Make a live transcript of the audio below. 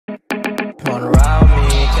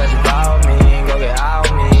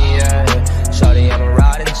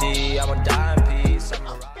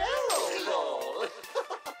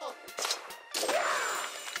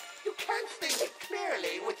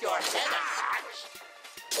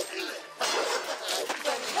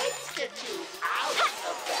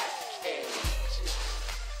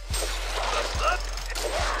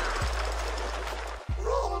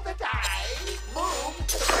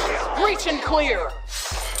clear.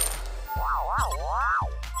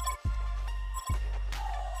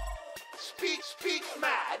 Speak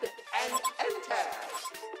mad and enter.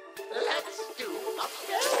 Let's do a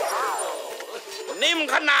barrel. นิ่ม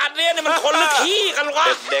ขนาดนี้นี่มันคนหรือขี้กันวะ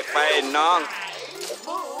เด็กๆไปน้อง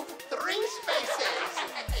Move 3 spaces.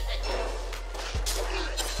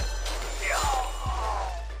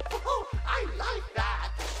 Oh, I like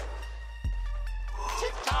that.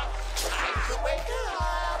 Tick tock, time to wake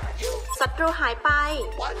up. You ศัตรูหายไป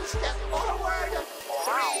one step forward,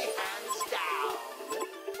 3 hands down.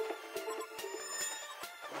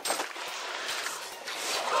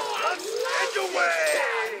 Get away!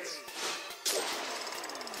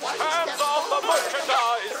 Hands off the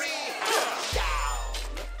merchandise! 3 hands down.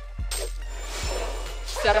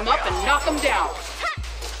 Set him up and knock him down.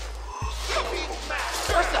 Big man.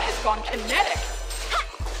 Ursa has gone kinetic.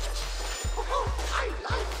 Oh, I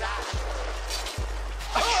like that.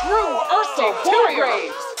 A true Ursa warrior.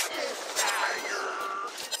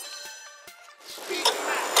 Speak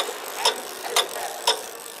mad and enter.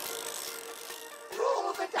 Roll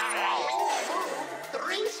the dice. Move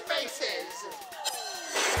 3 spaces.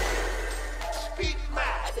 Speak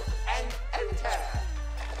mad and enter.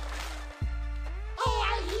 Oh,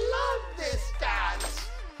 I love this dance.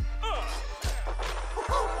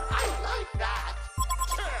 Oh, I like that.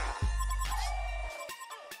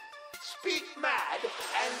 Speak mad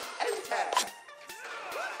and enter.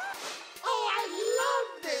 Oh, I love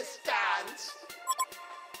this dance.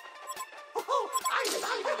 Oh, I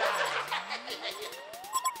like that.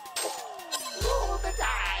 Roll the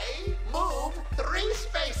die. Move 3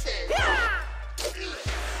 spaces.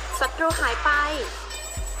 ศัตรูหายไป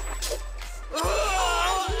Oh,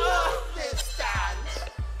 I love this dance.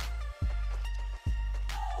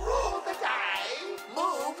 Roll the die.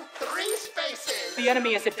 Move 3 spaces. The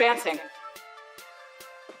enemy is advancing.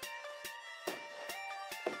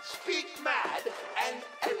 Speak mad and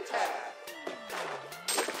enter.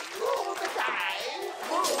 Roll the die.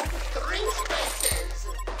 Move 3 spaces.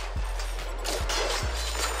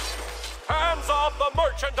 Hands off the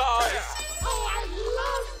merchandise! Oh, I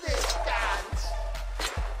love this dance.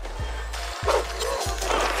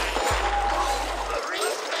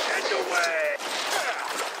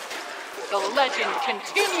 The legend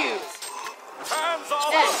continues. Hands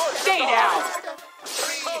off And stay down.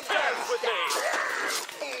 Come dance with me!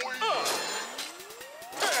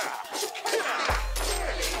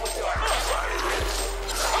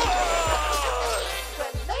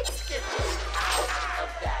 But let's get you out of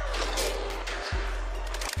that cage.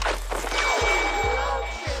 I love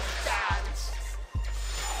this dance.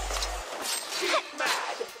 Speak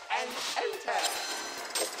mad and enter.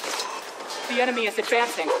 The enemy is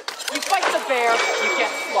advancing. You fight the bear, you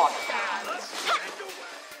get slaughtered.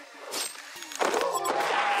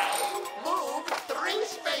 Move 3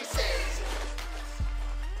 spaces.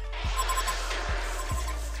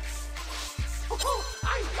 Oh,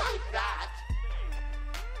 I like that.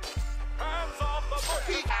 Hands off the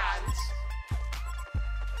Big hands.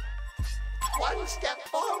 1 step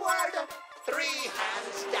forward, 3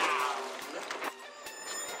 hands down.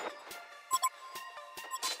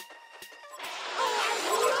 Oh, I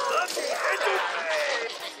love this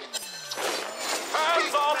dance.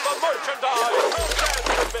 Hands off the merchandise! Come dance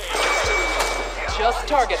with me! Just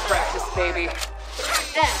target practice, baby.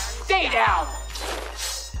 And stay down.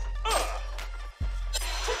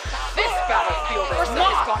 This battlefield is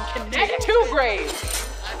not gone kinetic. Too brave.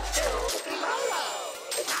 Until tomorrow.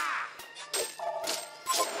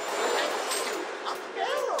 A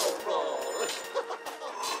barrel roll.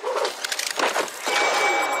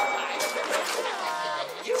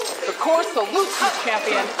 The course salutes you,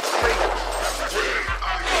 champion.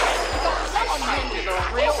 Someone into the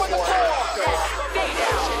real war. Stay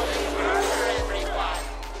down.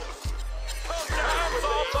 Hands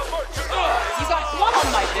off the merchandise! You got one on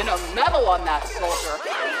my din a medal on that soldier.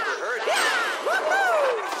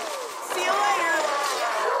 See you later.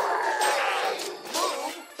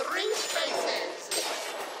 Move 3 spaces.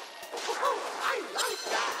 Oh, I like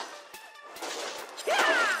that.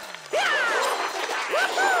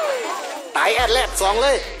 ตายแอดแรก2เล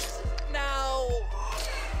ย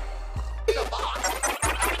The box.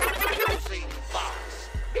 Using box.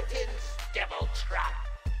 Mittens devil trap.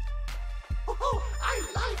 Oh, I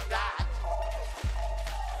like that.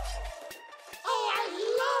 Oh, I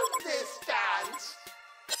love this dance.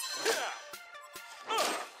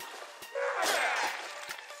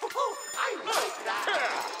 Oh, I like that.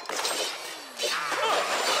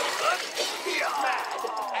 Be mad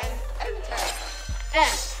and enter.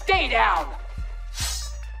 And stay down.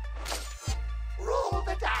 Roll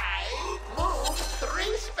the die. Move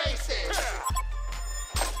 3 spaces.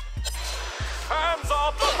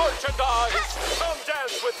 merchandise. Come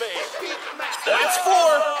dance with me. That's 4.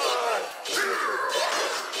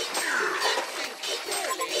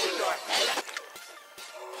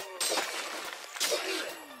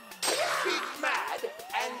 Speak mad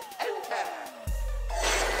and enter.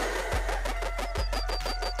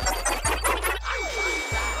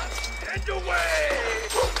 Get away!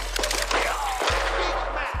 Speak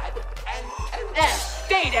mad and enter. And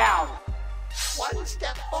stay down. One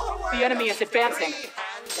step forward. The enemy is advancing. 3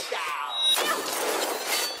 hands down.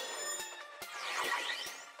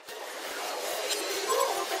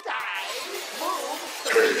 Roll the dice. Move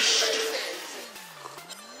 3 spaces.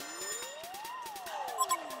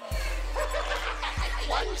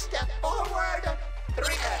 One step forward. 3.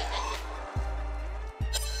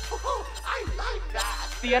 Oh, I like that.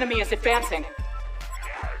 The enemy is advancing.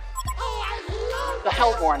 Oh, I love The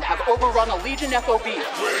Hellborn have overrun a Legion FOB.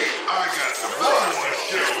 I got some fun to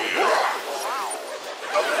show you.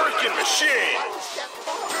 A freaking machine! one step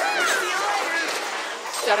forward.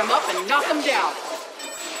 Set him up and knock him down.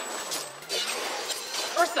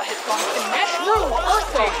 Ursa has gone to mesh room.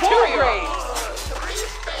 Ursa, 2 grades. 3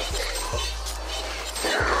 spaces.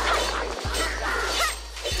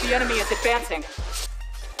 The enemy is advancing.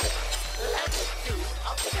 Let's do a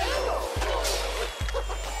barrel roll.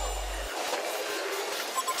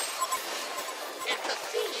 If the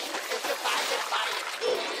scene is divided by a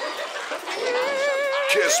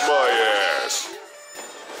Kiss my ass.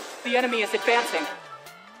 The enemy is advancing.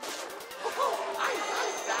 I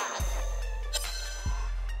like that.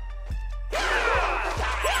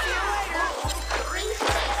 3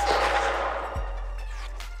 spaces.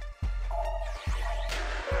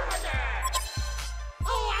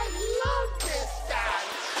 Oh, I love this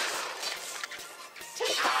dance.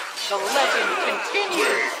 Tick-tock. The legend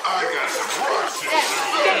continues. I got some rocks to And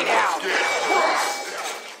stay down. get rocked.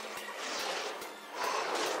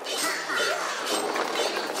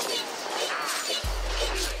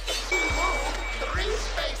 Three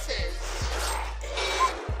spaces.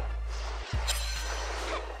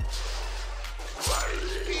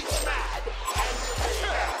 Speak mad and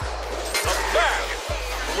A bag.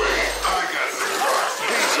 Wait, I got some rocks to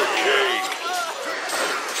Piece of cake.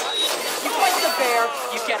 You fight the bear,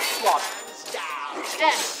 you get slaughtered. down.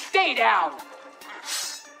 And stay down.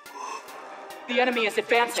 The enemy is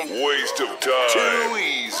advancing. Waste of time. Too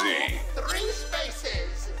easy. 3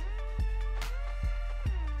 spaces.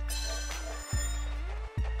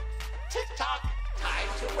 Tick-tock, time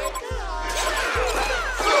to wake up.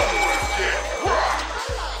 get rocked.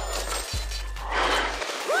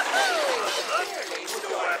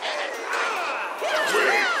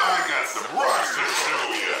 Wait, I got some rocks to show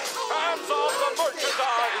you. Hands off the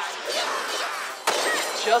merchandise.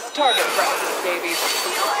 Just target practice, baby.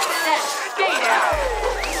 And stay down.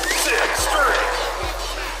 6 straight.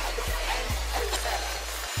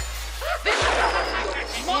 This time,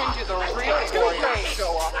 into the real 2 grades.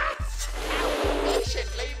 Show up.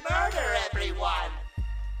 Patiently murder everyone.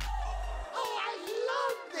 Oh, I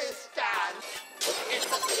love this dance. If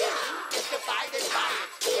the scene is divided by a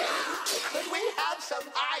could we have some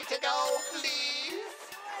pie to go, please?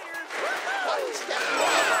 One step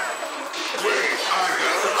forward. Wait, I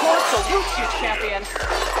got The court salutes you, champion.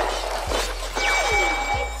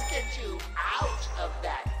 Let's get you out of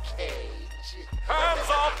that cage. Hands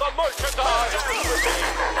off the merchandise.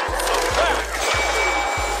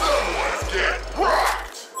 someone get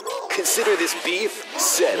rocked. Consider this beef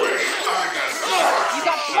settled. Wait, I got some You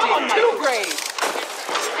got shot on 2 grades.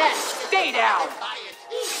 And stay down. By a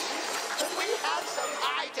team. Could we have some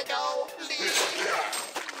pie to go, please?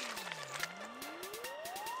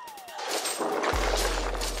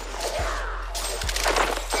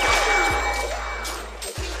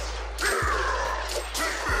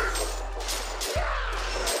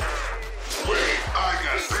 Wait, I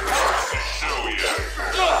got some rocks to show you.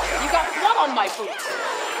 You got blood on my boots.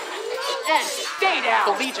 And stay down.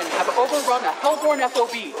 The Legion have overrun a Hellborn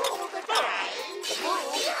FOB.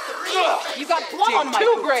 You got blood on my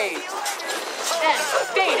 2 grades. And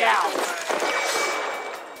stay down.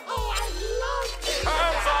 Oh, I love this.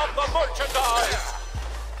 Hands off the merchandise.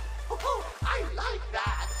 Oh, I like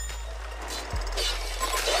that.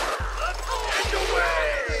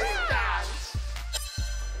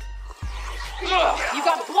 You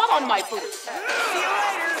got blood on my boots.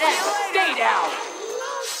 And stay down.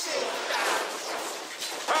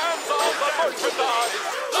 Hands off the merchandise.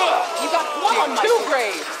 You got blood on my 2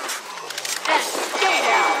 grades. And stay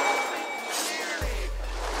down.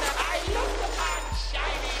 I look upon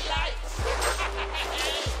shiny lights.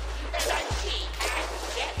 And I see and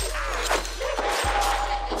get out.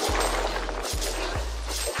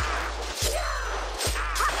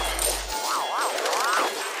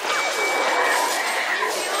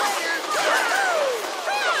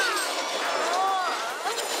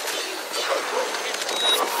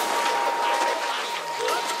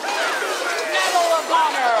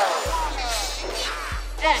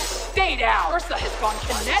 And stay down. Ursa has gone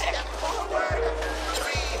kinetic. Forward.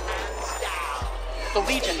 3 hands down. The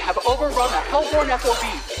Legion have overrun a Hellborn FOB.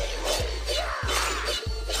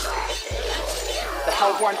 The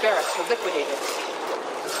Hellborn barracks are liquidated.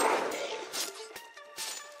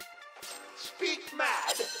 Speak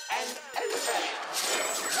mad and elevate.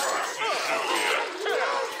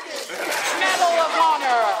 Medal of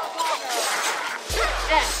Honor!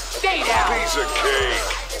 And stay down! Piece of cake.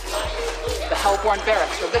 The Hellborn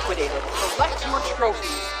barracks are liquidated. Collect your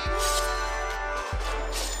trophies.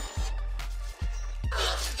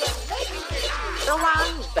ระวัง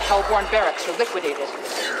The Hellborn barracks are liquidated.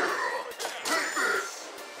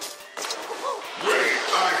 Wait,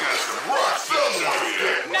 I got some rocks to show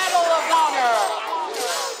you. Medal of Honor!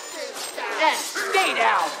 And stay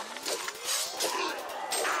down!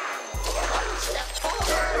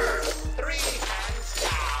 3 hands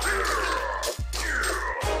down.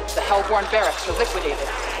 The Hellborn barracks are liquidated.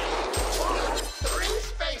 3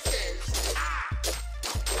 spaces.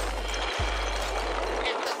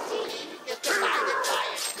 If the sea is divided by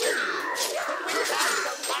a sea, could we have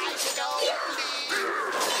some bicycle, please?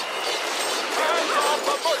 Hands off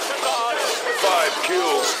the merchandise. 5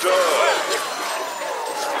 kills done.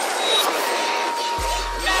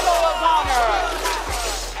 Medal of Honor!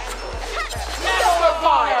 Medal of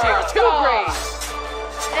Honor! 2 grades!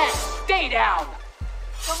 And stay down!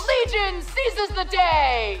 The Legion seizes the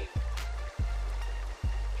day!